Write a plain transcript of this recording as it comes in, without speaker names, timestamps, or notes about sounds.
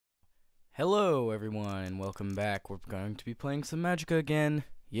Hello everyone and welcome back. We're going to be playing some Magicka again.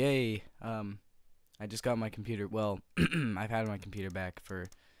 Yay. I just got my computer, well, I've had my computer back for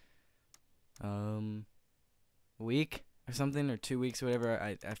a week or something, or 2 weeks or whatever.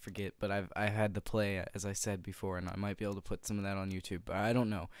 I forget, but I had to play, as I said before, and I might be able to put some of that on YouTube, but I don't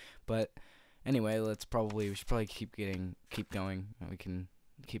know. But anyway, we should probably keep going. We can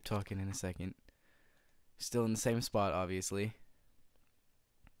keep talking in a second. Still in the same spot, obviously.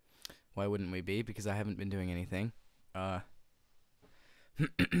 Why wouldn't we be? Because I haven't been doing anything. But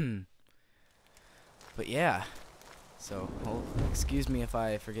yeah. So, excuse me if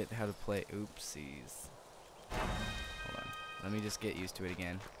I forget how to play. Oopsies. Hold on. Let me just get used to it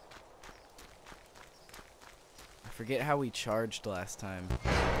again. I forget how we charged last time.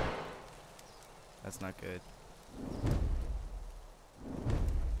 That's not good.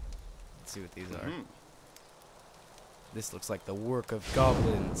 Let's see what these are. This looks like the work of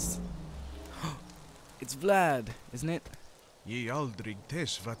goblins. It's Vlad, isn't it? Ye aldrig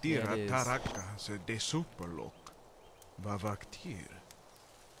tes vatira taraka se de superlok. Vavaktir.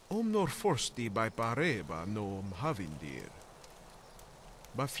 Omnor forsti by pareba nom havindir.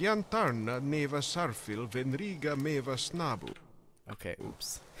 Bafiantarna neva sarfil venriga meva snabu. Okay,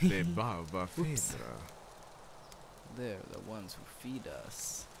 oops. De bava fedra. They're the ones who feed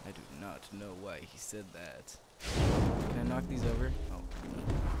us. I do not know why he said that. Can I knock these over?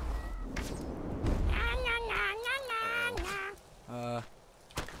 Oh.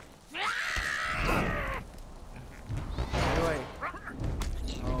 How do I?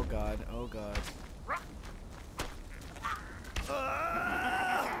 Oh god, oh god.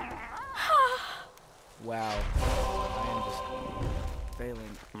 Wow. I am just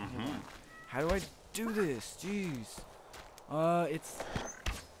failing. How do I do this? Jeez. It's...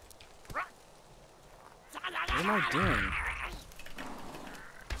 What am I doing?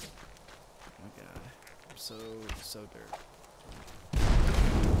 Oh my god. I'm so dirt.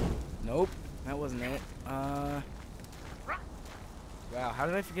 Nope. That wasn't it. Wow, how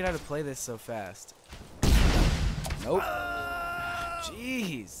did I forget how to play this so fast? Nope.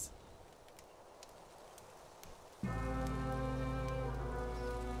 Jeez.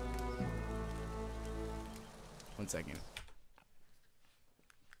 One second.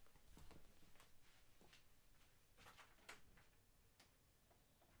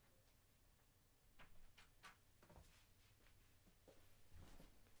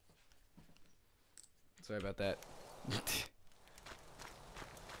 Sorry about that.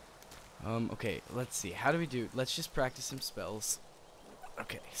 Okay, let's see. How do we do? Let's just practice some spells.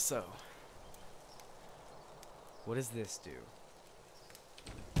 Okay, so. What does this do?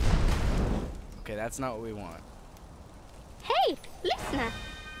 Okay, that's not what we want. Hej, lyssna!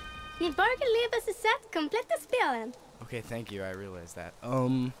 Ni bör leva sig sätt kompletta spelen. Okay, thank you. I realized that.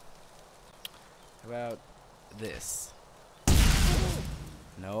 How about this?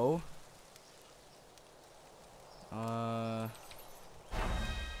 No.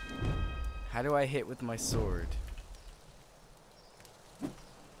 How do I hit with my sword?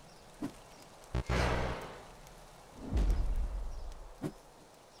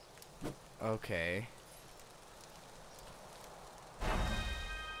 Okay.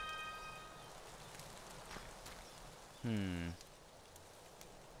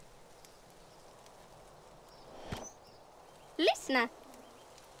 Lyssna!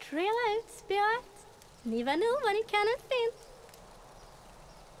 Trilla ut spöet. Ni var nog vad ni kan och finns.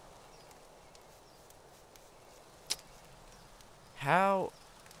 How?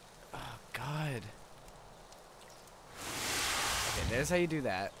 Oh, God. Okay, there's how you do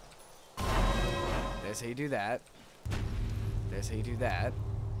that. There's how you do that. There's how you do that.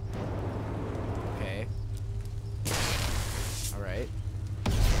 Okay. Alright.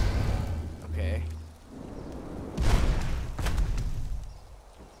 Okay.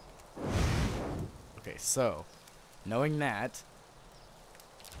 Okay, so, knowing that.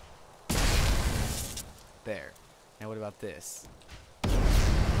 There. Now what about this?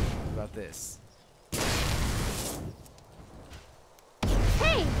 What about this?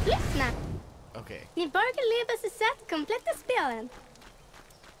 Hej, lyssna! Okay. Ni bör leva sig sätt kompletta spelen.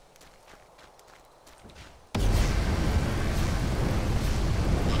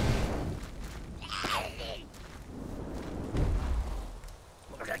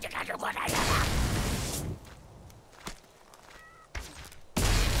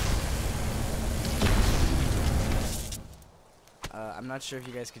 I'm not sure if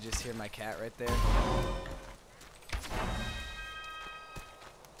you guys could just hear my cat right there.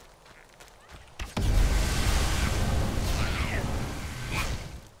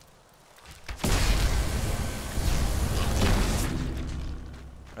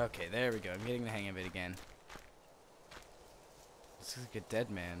 Okay, there we go. I'm getting the hang of it again. This is like a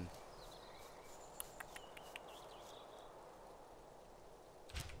dead man.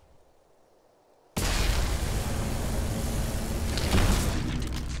 I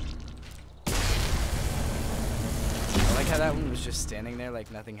like how that one was just standing there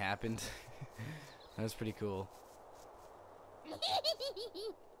like nothing happened. That was pretty cool.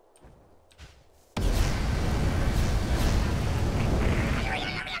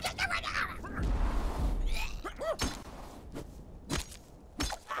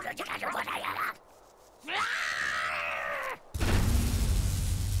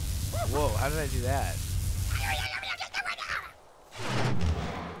 Whoa, how did I do that?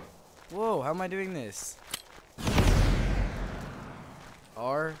 Whoa, how am I doing this?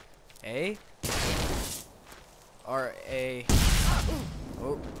 R A R A.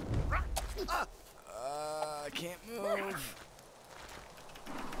 Oh. I can't move.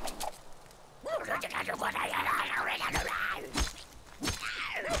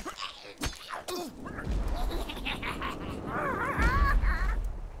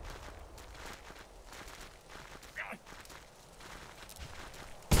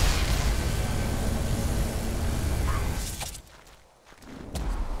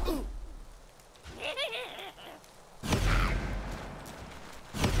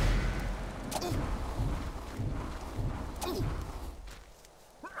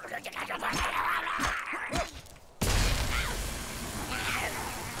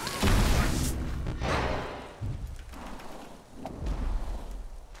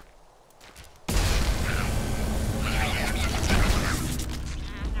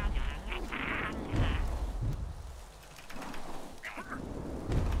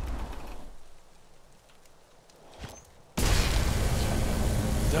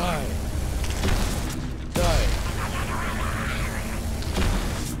 Die. Die.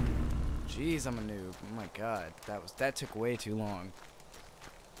 Jeez, I'm a noob. Oh my god. That took way too long.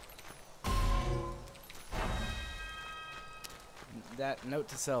 That note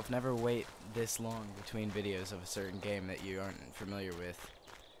to self, never wait this long between videos of a certain game that you aren't familiar with.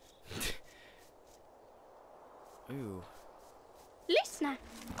 Ooh. Lyssna!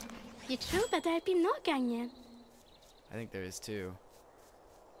 Jag tror att det är pinnågången. I think there is too.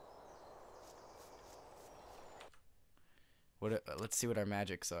 What? Let's see what our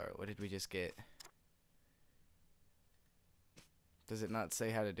magics are. What did we just get? Does it not say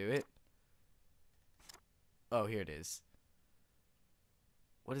how to do it? Oh, here it is.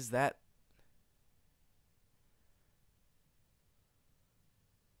 What is that?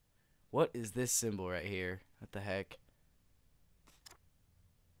 What is this symbol right here? What the heck?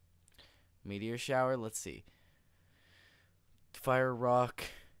 Meteor shower? Let's see. Fire, rock.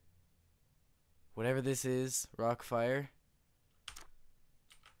 Whatever this is. Rock, fire.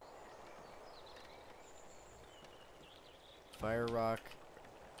 Fire, rock.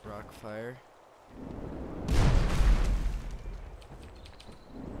 Rock, fire.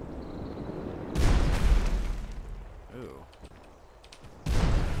 Ooh.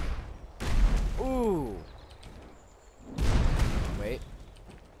 Ooh. Wait.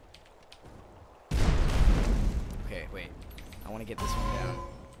 Okay, wait. I want to get this one down.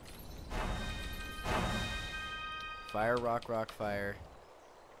 Fire, rock, rock, fire.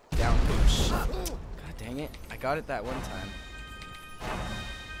 Down, push. God dang it. I got it that one time.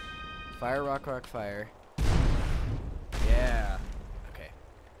 Fire, rock, rock, fire. Yeah. Okay.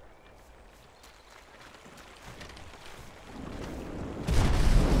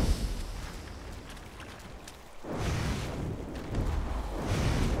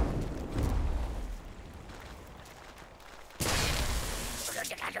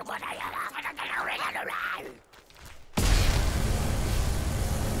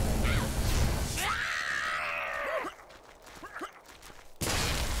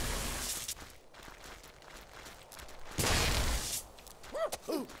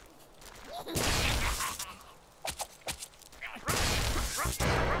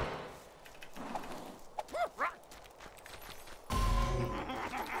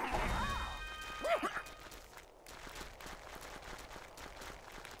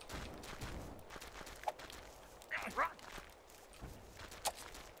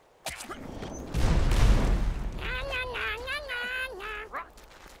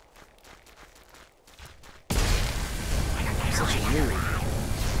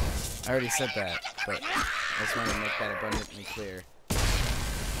 I already said that, but I just wanted to make that abundantly clear. I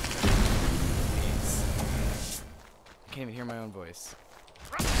can't even hear my own voice.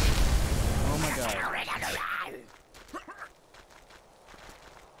 Oh my god.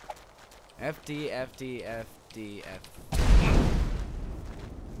 FD, FD, FD, F.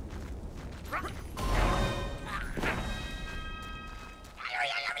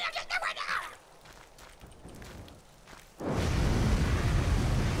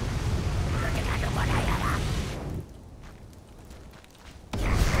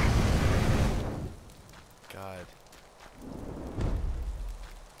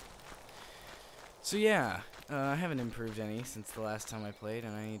 So yeah, I haven't improved any since the last time I played,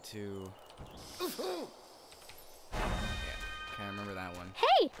 and I need to... Yeah, can't remember that one.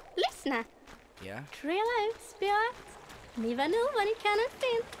 Hej, lyssna! Yeah? Trilla ut spöet. Ni var nog vad ni kan och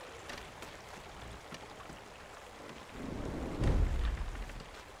fint.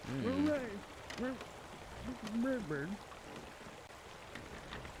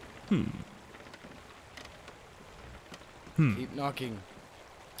 Keep knocking.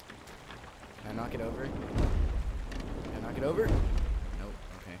 Can I knock it over? Can I knock it over? Nope.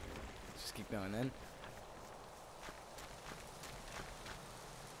 Okay. Let's just keep going then.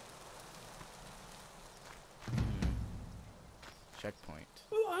 Checkpoint.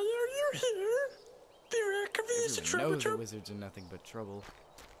 Why are you here? There could be a Everyone knows the wizards are nothing but trouble.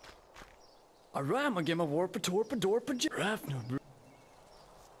 Alright, I'm gonna get my warp a torp a dorp a giraffe.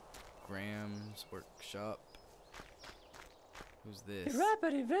 Graham's workshop. Who's this?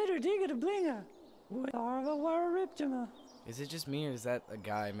 Rappity vader digga blinga. Is it just me or is that a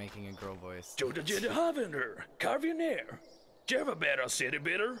guy making a girl voice? Joda Jedi Havender, Carvionaire, Java Better City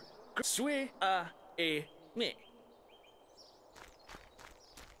Bitter, Swe me.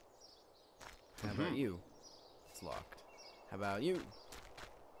 How about you? It's locked. How about you?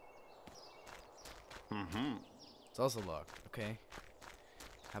 It's also locked. Okay.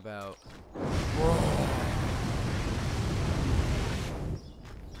 How about...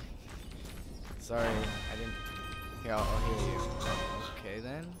 Sorry, I didn't... Here, I'll heal you. Okay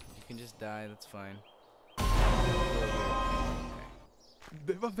then. You can just die, that's fine.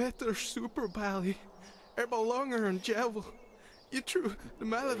 Det var vetter superbally. Ballongen en djävul. You true the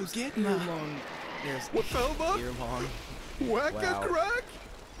mallet is getting Ear long. There's What fell bud? ear long. Whack a Wow. crack.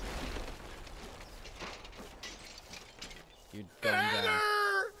 You're going down.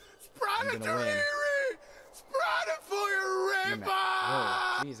 I'm gonna win. Sprite for your You're rip.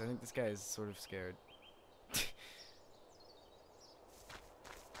 Whoa, jeez, I think this guy is sort of scared.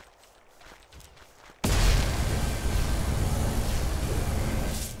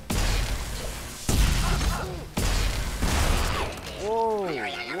 Whoa!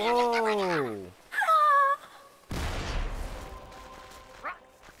 Whoa!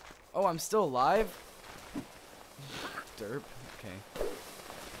 Oh, I'm still alive? Derp. Okay.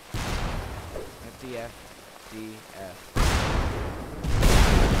 FDF. DF.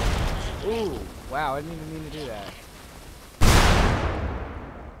 Ooh! Wow, I didn't even mean to do that.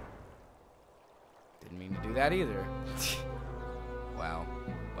 Didn't mean to do that either. Wow.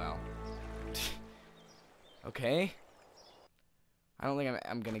 Wow. Okay. I don't think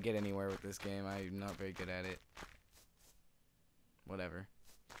I'm gonna get anywhere with this game. I'm not very good at it. Whatever.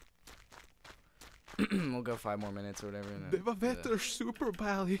 We'll go 5 more minutes or whatever. And Det var vetter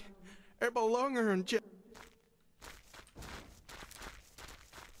superbally. Ballongen en djävul.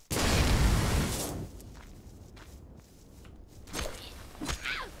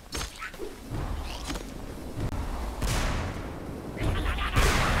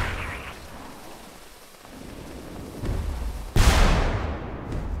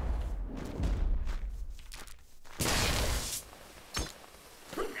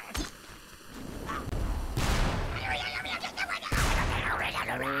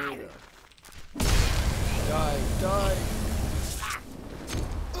 Die, die.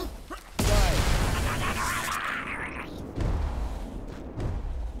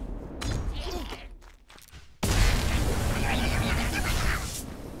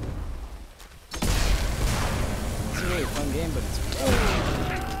 It's a really fun game, but it's...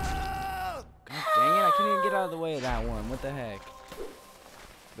 God dang it, I couldn't even get out of the way of that one. What the heck?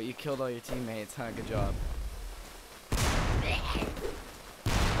 But you killed all your teammates, huh? Good job.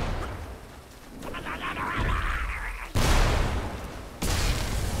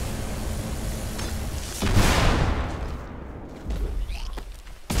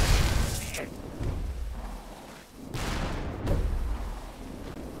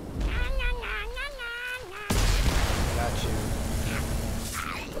 Got you.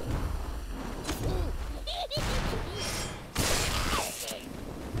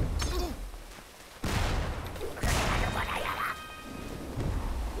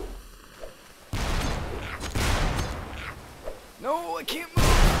 No, I can't move.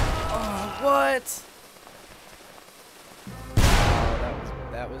 Oh, what? Oh,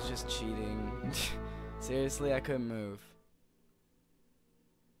 that was just cheating. Seriously, I couldn't move.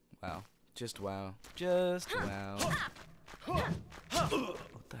 Wow. Just wow. Just wow.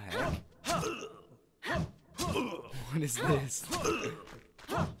 What the heck? What is this?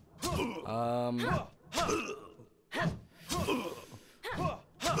 I'm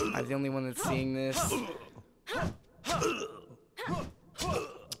the only one that's seeing this.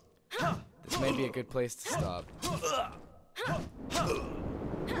 This may be a a good place to stop.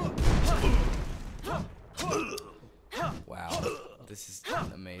 Wow, this is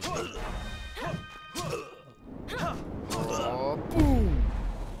amazing. Oh, boom!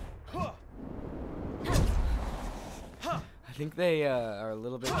 I think they are a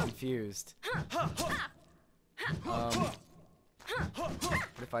little bit confused. What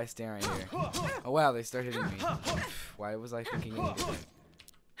if I stay right here? Oh wow, they start hitting me. Why was I thinking any different?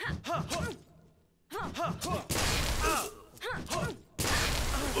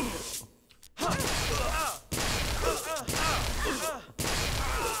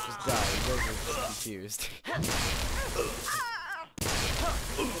 Just die, you guys are confused.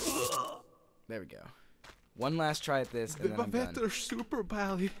 There we go. One last try at this, and then I'm done. better super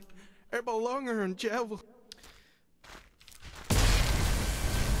Bally. Er belonger een Javel.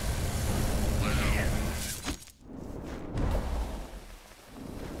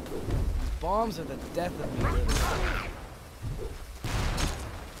 Bombs are the death of me, literally.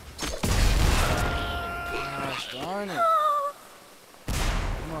 Gosh darn it.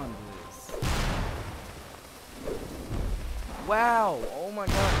 Come on, Blues. Wow! Oh my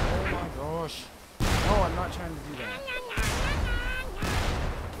god, oh my gosh. No, I'm not trying to do that.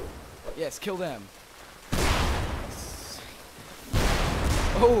 Yes, kill them.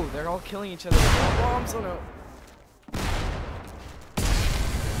 Oh, they're all killing each other with bombs. Oh no.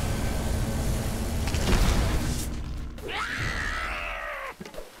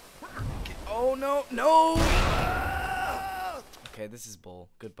 Oh no, no! Okay, this is bull.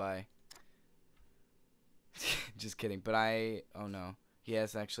 Goodbye. Just kidding, but oh no.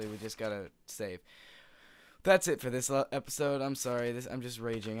 Yes, actually, we just gotta save. That's it for this episode. I'm sorry. I'm just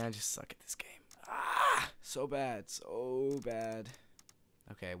raging. I just suck at this game. Ah! So bad. So bad.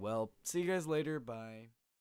 Okay, well, see you guys later. Bye.